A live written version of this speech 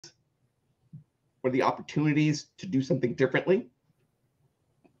What are the opportunities to do something differently?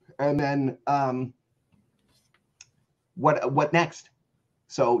 And then what next?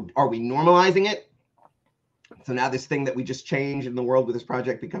 So are we normalizing it? So now this thing that we just changed in the world with this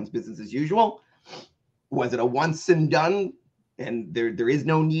project becomes business as usual. Was it a once and done and there is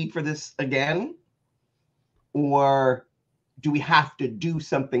no need for this again? Or do we have to do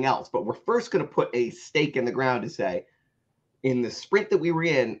something else? But we're first going to put a stake in the ground to say, in the sprint that we were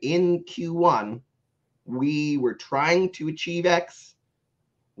in Q1, we were trying to achieve X.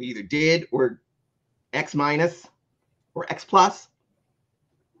 We either did or X minus or X plus.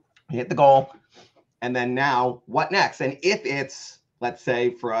 We hit the goal. And then now what next? And if it's, let's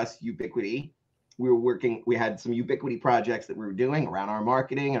say for us, ubiquity, we had some ubiquity projects that we were doing around our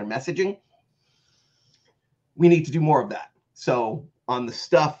marketing, our messaging. We need to do more of that. So on the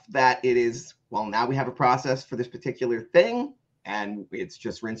stuff that it is, well, now we have a process for this particular thing and it's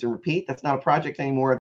just rinse and repeat. That's not a project anymore.